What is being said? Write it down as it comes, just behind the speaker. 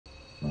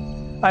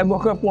I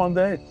woke up one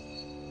day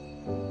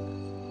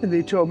and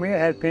they told me I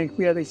had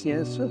pancreatic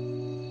cancer.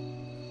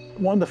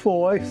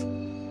 Wonderful life,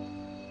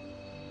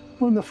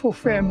 wonderful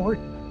family.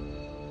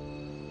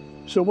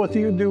 So what do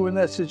you do in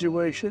that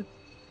situation?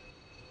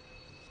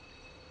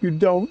 You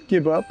don't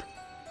give up.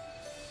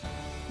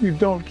 You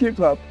don't give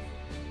up.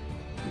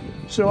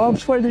 So I'm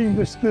fighting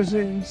this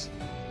disease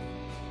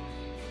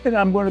and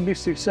I'm going to be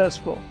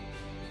successful.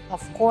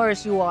 Of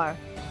course you are.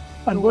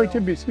 I'm going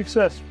to be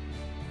successful.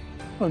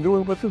 I'm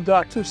doing what the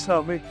doctors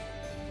tell me.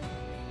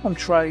 I'm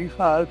trying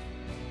hard.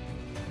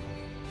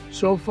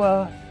 So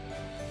far,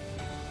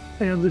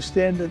 I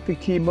understand that the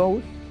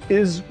chemo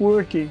is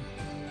working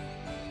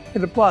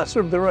in a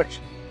positive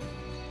direction.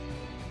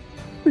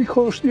 Be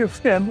close to your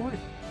family.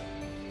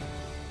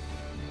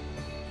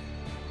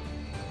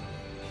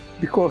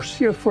 Be close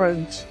to your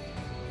friends.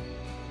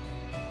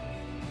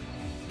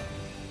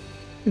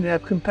 And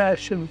have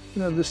compassion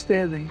and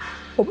understanding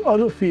of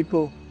other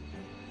people.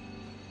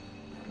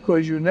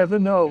 Because you never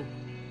know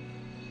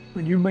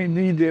when you may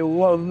need their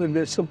love and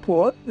their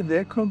support and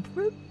their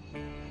comfort.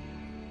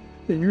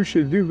 Then you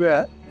should do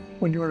that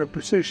when you're in a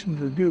position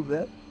to do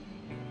that.